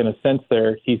think in a sense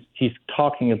there, he's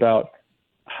talking about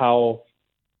how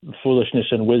foolishness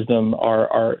and wisdom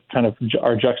are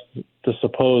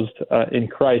juxtaposed in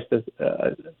Christ as,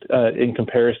 in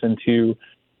comparison to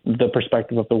the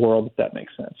perspective of the world, if that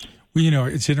makes sense. Well,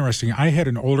 it's interesting. I had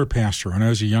an older pastor when I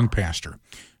was a young pastor,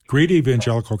 great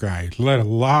evangelical guy, led a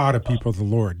lot of people to the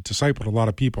Lord, discipled a lot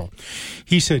of people.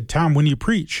 He said, Tom, when you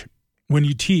preach, when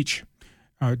you teach,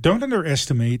 don't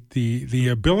underestimate the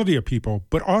ability of people,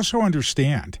 but also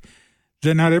understand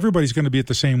that not everybody's going to be at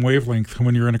the same wavelength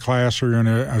when you're in a class or you're in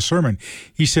a sermon.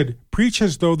 He said, preach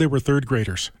as though they were third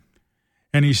graders.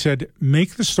 And he said,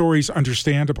 make the stories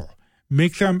understandable.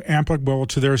 Make them applicable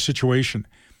to their situation.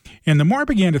 And the more I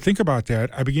began to think about that,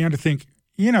 I began to think,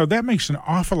 that makes an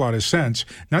awful lot of sense.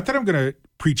 Not that I'm going to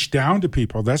preach down to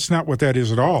people. That's not what that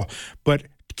is at all. But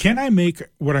can I make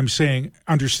what I'm saying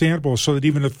understandable so that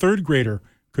even a third grader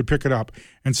could pick it up?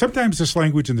 And sometimes this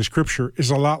language in the scripture is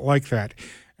a lot like that.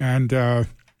 And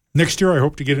next year, I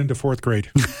hope to get into fourth grade.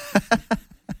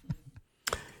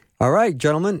 All right,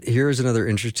 gentlemen, here's another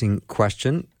interesting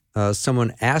question.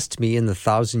 Someone asked me in the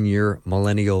 1,000-year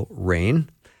millennial reign,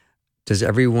 does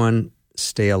everyone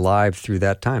stay alive through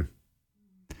that time?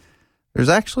 There's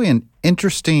actually an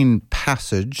interesting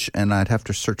passage, and I'd have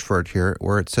to search for it here,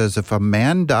 where it says, if a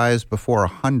man dies before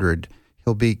 100,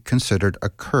 he'll be considered a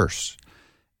curse.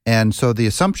 And so the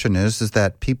assumption is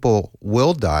that people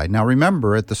will die. Now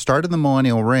remember, at the start of the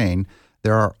millennial reign,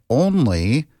 there are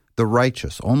only the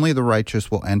righteous. Only the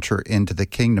righteous will enter into the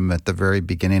kingdom at the very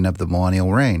beginning of the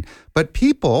millennial reign. But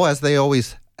people, as they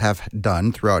always have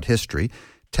done throughout history,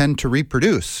 tend to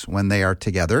reproduce when they are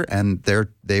together, and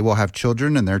they will have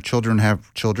children, and their children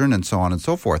have children, and so on and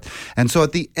so forth. And so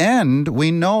at the end,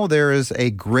 we know there is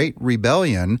a great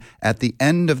rebellion at the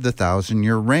end of the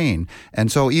 1,000-year reign.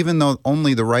 And so even though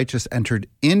only the righteous entered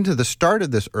into the start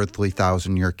of this earthly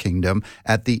 1,000-year kingdom,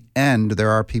 at the end, there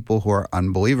are people who are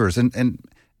unbelievers. And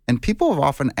people have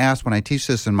often asked, when I teach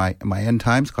this in my end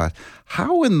times class,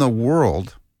 how in the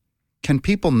world can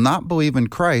people not believe in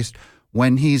Christ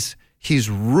when He's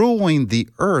ruling the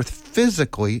earth,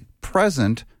 physically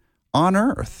present on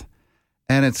earth?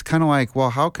 And it's kind of like,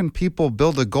 well, how can people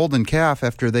build a golden calf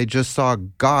after they just saw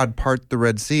God part the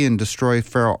Red Sea and destroy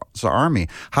Pharaoh's army?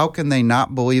 How can they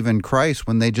not believe in Christ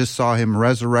when they just saw Him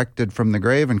resurrected from the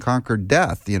grave and conquered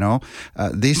death?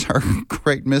 These are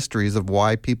great mysteries of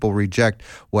why people reject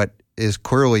what is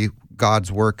clearly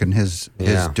God's work and His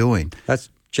doing. That's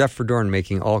Jeff Verdoorn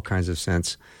making all kinds of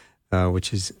sense,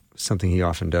 which is something he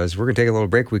often does. We're going to take a little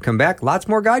break. We come back. Lots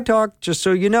more Guide Talk. Just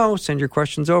so you know, send your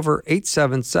questions over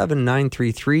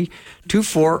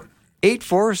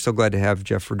 877-933-2484. So glad to have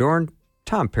Jeff Verdoorn,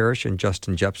 Tom Parrish, and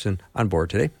Justin Jeppsen on board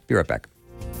today. Be right back.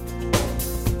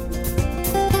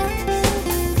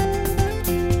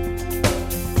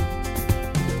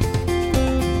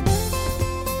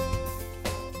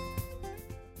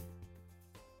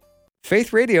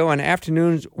 Faith Radio and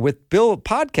Afternoons with Bill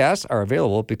podcasts are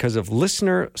available because of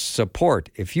listener support.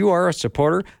 If you are a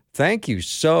supporter, thank you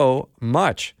so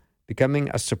much. Becoming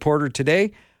a supporter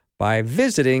today by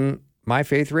visiting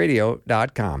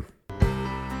myfaithradio.com.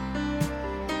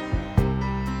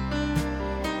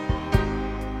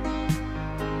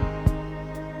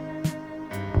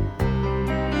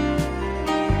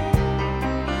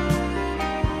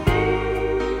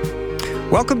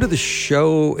 Welcome to the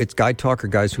show. It's Guide Talk, or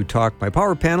Guys Who Talk. My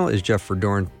power panel is Jeff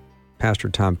Verdoorn, Pastor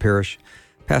Tom Parrish,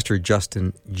 Pastor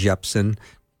Justin Jeppsen,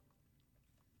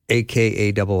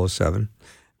 a.k.a. 007,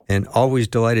 and always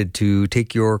delighted to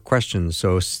take your questions.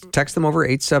 So text them over,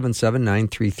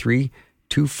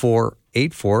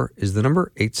 877-933-2484 is the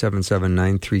number,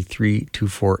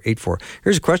 877-933-2484.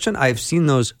 Here's a question. I have seen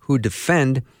those who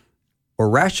defend or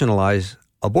rationalize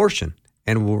abortion,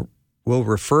 and will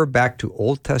refer back to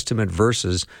Old Testament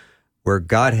verses where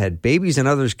God had babies and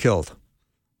others killed.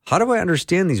 How do I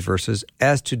understand these verses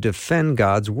as to defend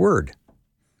God's word?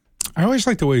 I always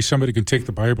like the way somebody can take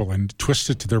the Bible and twist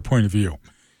it to their point of view.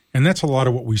 And that's a lot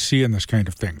of what we see in this kind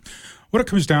of thing. What it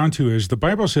comes down to is the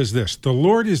Bible says this: the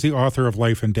Lord is the author of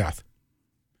life and death.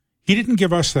 He didn't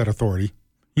give us that authority.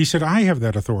 He said, I have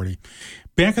that authority.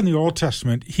 Back in the Old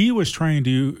Testament, he was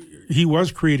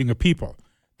creating a people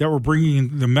that were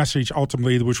bringing the message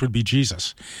ultimately, which would be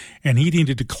Jesus. And he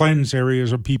needed to cleanse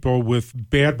areas of people with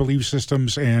bad belief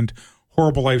systems and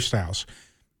horrible lifestyles.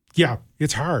 Yeah,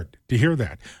 it's hard to hear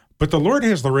that. But the Lord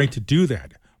has the right to do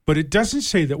that. But it doesn't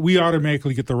say that we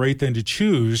automatically get the right then to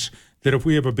choose that if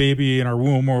we have a baby in our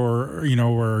womb,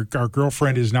 or our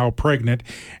girlfriend is now pregnant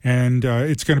and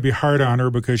it's going to be hard on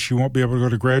her because she won't be able to go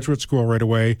to graduate school right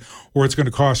away, or it's going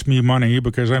to cost me money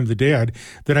because I'm the dad,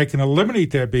 that I can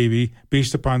eliminate that baby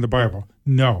based upon the Bible.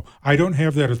 No, I don't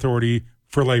have that authority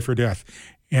for life or death.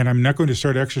 And I'm not going to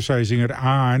start exercising it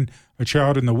on a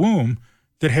child in the womb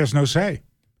that has no say.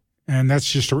 And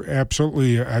that's just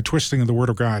absolutely a twisting of the Word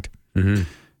of God. Mm-hmm.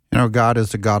 God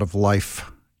is a God of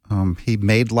life. He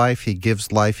made life. He gives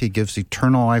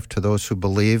eternal life to those who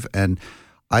believe. And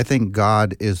I think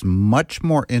God is much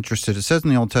more interested. It says in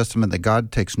the Old Testament that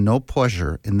God takes no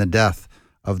pleasure in the death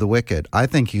of the wicked. I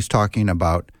think he's talking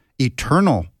about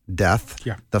eternal death,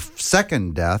 the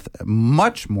second death,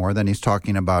 much more than he's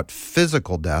talking about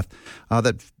physical death.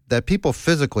 That people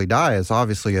physically die is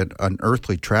obviously an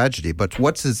earthly tragedy, but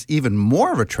what's even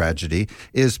more of a tragedy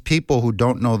is people who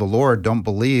don't know the Lord, don't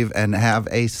believe, and have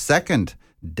a second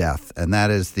death, and that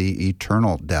is the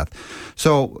eternal death.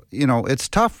 So, it's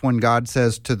tough when God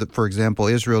says for example,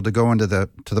 Israel to go into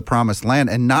the promised land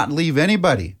and not leave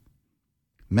anybody,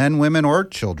 men, women, or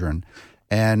children.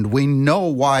 And we know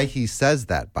why he says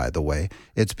that, by the way.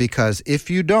 It's because if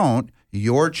you don't,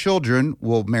 your children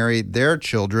will marry their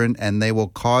children, and they will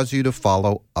cause you to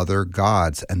follow other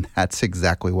gods. And that's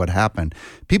exactly what happened.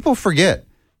 People forget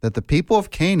that the people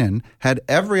of Canaan had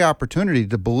every opportunity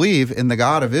to believe in the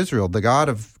God of Israel, the God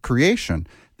of creation.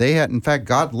 They had, in fact,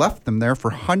 God left them there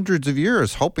for hundreds of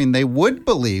years, hoping they would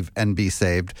believe and be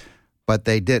saved, but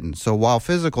they didn't. So while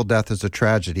physical death is a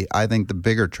tragedy, I think the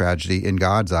bigger tragedy in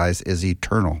God's eyes is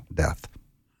eternal death.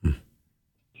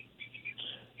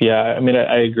 Yeah,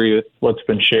 I agree with what's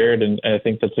been shared, and I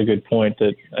think that's a good point.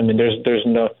 That there's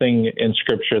nothing in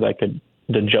Scripture that could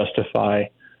justify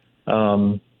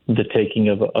the taking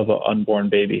of an unborn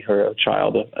baby or a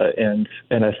child, and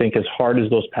I think as hard as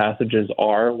those passages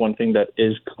are, one thing that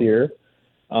is clear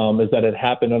is that it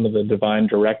happened under the divine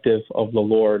directive of the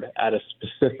Lord at a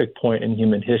specific point in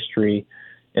human history,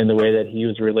 in the way that He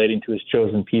was relating to His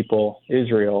chosen people,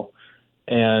 Israel,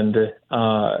 and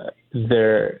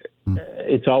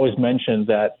it's always mentioned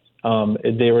that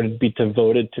they were to be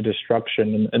devoted to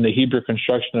destruction, and the Hebrew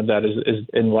construction of that is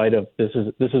in light of this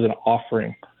is an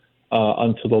offering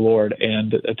unto the Lord.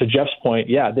 And to Jeff's point,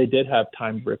 they did have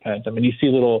time to repent. You see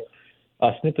little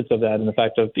snippets of that in the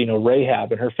fact of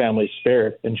Rahab and her family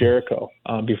spared in Jericho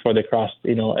before they crossed.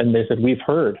 And they said, "We've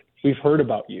heard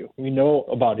about you. We know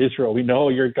about Israel. We know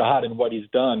your God and what He's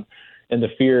done." And the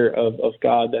fear of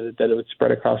God that it would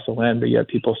spread across the land, but yet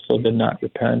people still did not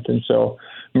repent. And so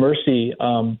mercy,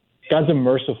 God's a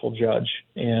merciful judge,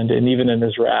 and even in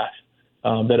His wrath,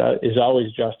 that is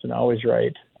always just and always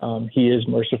right, He is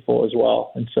merciful as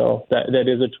well. And so that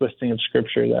is a twisting of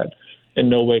Scripture that in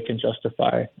no way can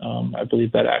justify, I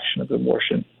believe, that action of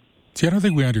abortion. See, I don't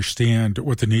think we understand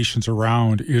what the nations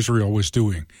around Israel was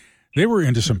doing. They were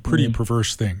into some pretty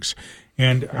perverse things.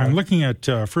 And I'm looking at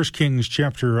 1 Kings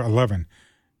chapter 11,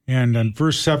 and in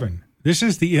verse 7, this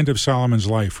is the end of Solomon's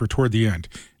life, or toward the end.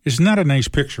 It's not a nice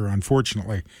picture,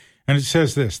 unfortunately. And it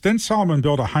says this: Then Solomon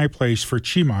built a high place for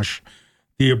Chemosh,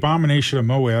 the abomination of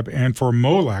Moab, and for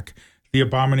Molech, the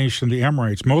abomination of the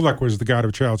Amorites. Molech was the god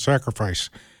of child sacrifice.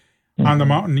 On the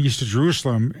mountain east of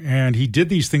Jerusalem, and he did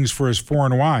these things for his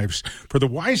foreign wives. For the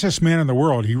wisest man in the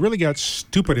world, he really got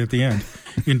stupid at the end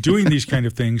in doing these kind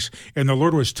of things, and the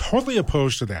Lord was totally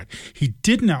opposed to that. He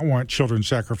did not want children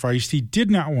sacrificed. He did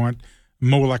not want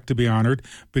Molech to be honored,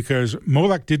 because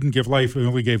Molech didn't give life, he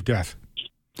only gave death.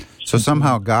 So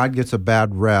somehow God gets a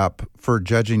bad rep for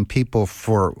judging people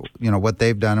for what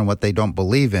they've done and what they don't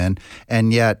believe in,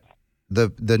 and yet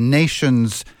the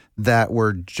nations that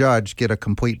were judged get a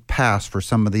complete pass for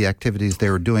some of the activities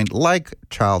they were doing, like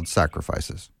child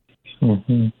sacrifices.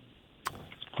 Mm-hmm.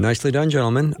 Nicely done,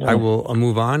 gentlemen. Yeah. I will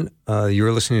move on.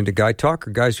 You're listening to Guy Talk,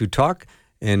 or Guys Who Talk.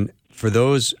 And for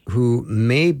those who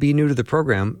may be new to the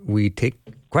program, we take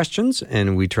questions,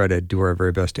 and we try to do our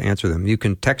very best to answer them. You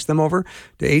can text them over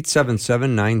to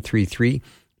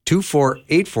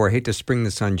 877-933-2484. I hate to spring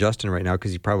this on Justin right now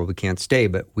because he probably can't stay,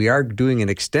 but we are doing an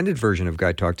extended version of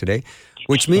Guy Talk today,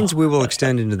 which means we will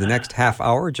extend into the next half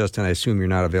hour. Justin, I assume you're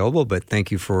not available, but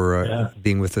thank you for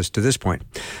being with us to this point.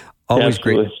 Always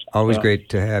great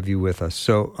to have you with us.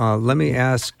 So let me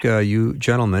ask you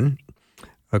gentlemen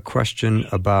a question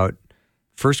about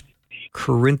 1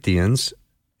 Corinthians,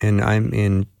 and I'm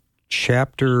in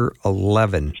chapter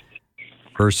 11,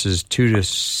 verses 2 to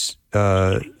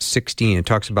 16. It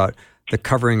talks about the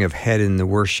covering of head in the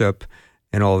worship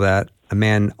and all that. A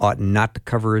man ought not to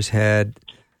cover his head,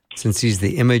 since he's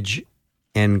the image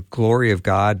and glory of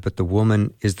God, but the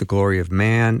woman is the glory of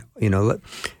man. You know,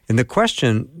 and the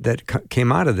question that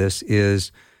came out of this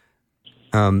is,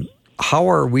 how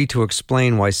are we to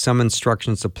explain why some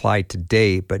instructions apply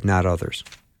today but not others?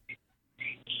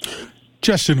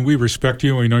 Justin, we respect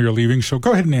you. We know you're leaving, so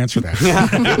go ahead and answer that.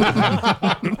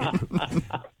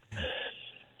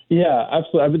 Yeah,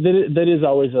 absolutely. I mean, that is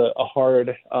always a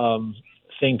hard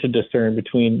thing to discern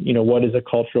between, what is a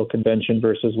cultural convention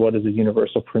versus what is a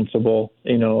universal principle,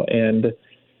 and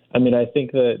I mean, I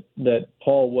think that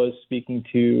Paul was speaking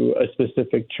to a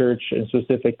specific church in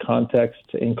specific context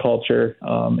in culture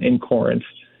in Corinth,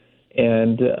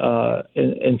 and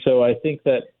so I think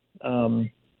that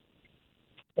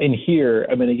in here,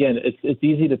 I mean, again, it's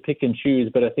easy to pick and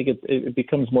choose, but I think it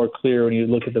becomes more clear when you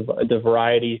look at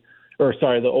the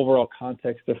overall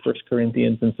context of 1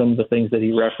 Corinthians and some of the things that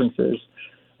he references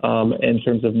in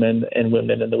terms of men and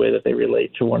women and the way that they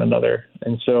relate to one another.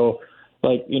 And so,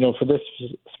 for this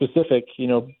specific,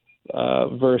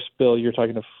 verse, Bill, you're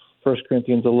talking to 1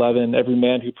 Corinthians 11, every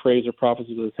man who prays or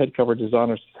prophesies with his head covered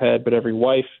dishonors his head, but every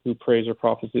wife who prays or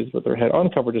prophesies with her head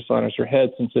uncovered dishonors her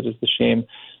head, since it is the shame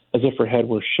as if her head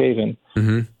were shaven.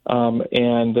 Mm-hmm.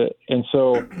 And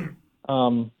so,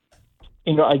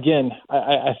 again,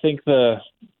 I think the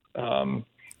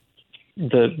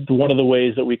one of the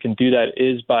ways that we can do that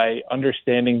is by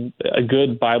understanding a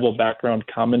good Bible background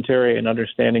commentary and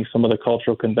understanding some of the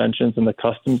cultural conventions and the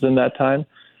customs in that time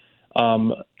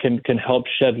can help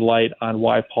shed light on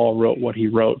why Paul wrote what he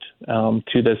wrote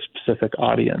to this specific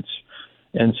audience.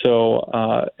 And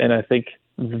so, and I think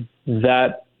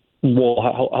that will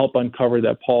help uncover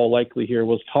that Paul likely here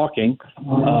was talking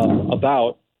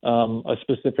about a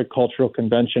specific cultural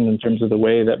convention in terms of the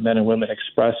way that men and women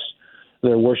express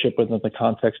their worship within the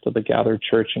context of the gathered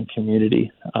church and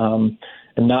community, and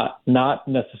he's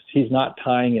not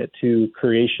tying it to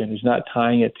creation. He's not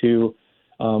tying it to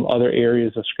other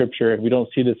areas of Scripture, and we don't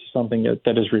see this as something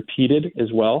that is repeated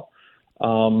as well.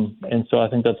 And so I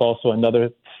think that's also another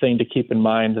thing to keep in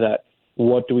mind, that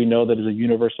what do we know that is a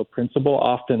universal principle?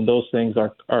 Often those things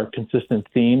are consistent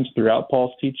themes throughout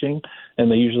Paul's teaching,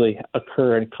 and they usually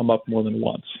occur and come up more than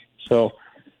once. So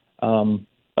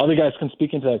other guys can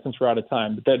speak into that since we're out of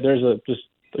time, but there's just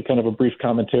a kind of a brief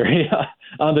commentary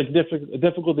on the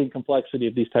difficulty and complexity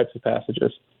of these types of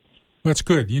passages. That's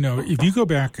good. If you go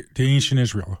back to ancient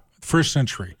Israel, first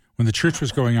century, when the church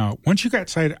was going out, once you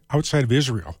got outside of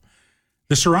Israel,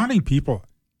 the surrounding people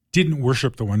didn't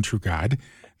worship the one true God.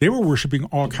 They were worshiping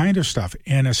all kind of stuff.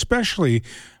 And especially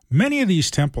many of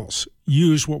these temples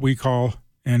use what we call,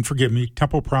 and forgive me,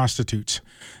 temple prostitutes.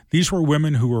 These were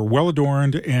women who were well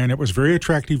adorned, and it was very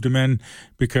attractive to men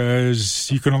because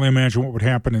you can only imagine what would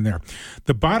happen in there.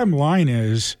 The bottom line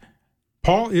is,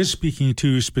 Paul is speaking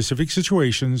to specific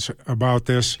situations about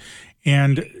this.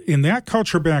 And in that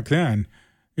culture back then,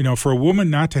 for a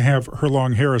woman not to have her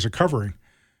long hair as a covering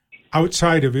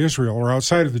outside of Israel or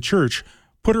outside of the church,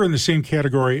 put her in the same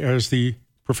category as the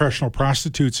professional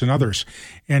prostitutes and others.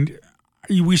 And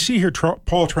we see here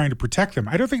Paul trying to protect them.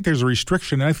 I don't think there's a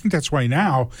restriction. And I think that's why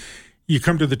now you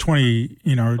come to the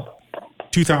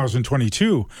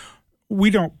 2022, we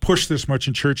don't push this much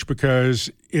in church because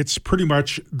it's pretty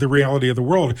much the reality of the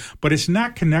world, but it's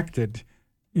not connected,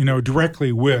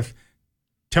 directly with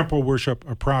temple worship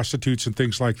of prostitutes and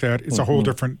things like that. It's a whole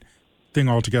different thing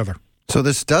altogether. So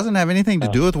this doesn't have anything to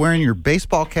do with wearing your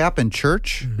baseball cap in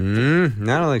church? I don't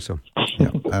think so.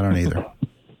 Yeah, I don't either.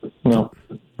 No.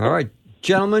 All right,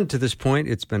 gentlemen, to this point,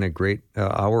 it's been a great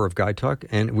hour of Guy Talk,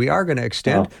 and we are going to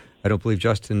extend. I don't believe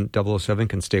Justin 007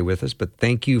 can stay with us, but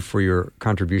thank you for your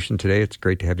contribution today. It's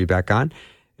great to have you back on.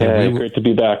 And great to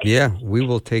be back. Yeah, we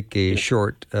will take a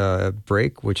short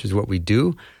break, which is what we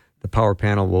do. The power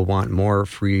panel will want more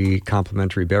free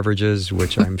complimentary beverages,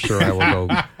 which I'm sure I will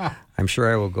go. I'm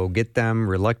sure I will go get them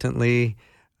reluctantly.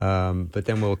 But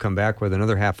then we'll come back with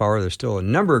another half hour. There's still a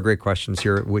number of great questions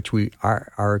here, which we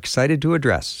are excited to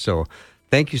address. So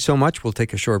Thank you so much. We'll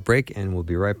take a short break, and we'll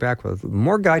be right back with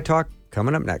more Guy Talk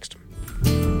coming up next.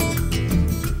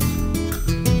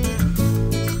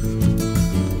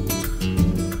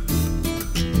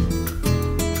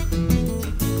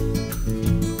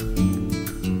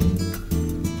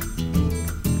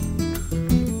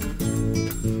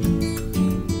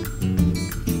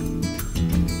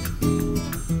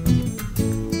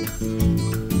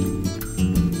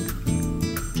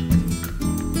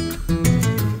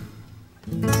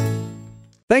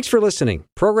 Thanks for listening.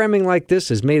 Programming like this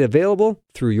is made available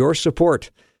through your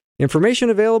support. Information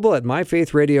available at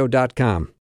myfaithradio.com.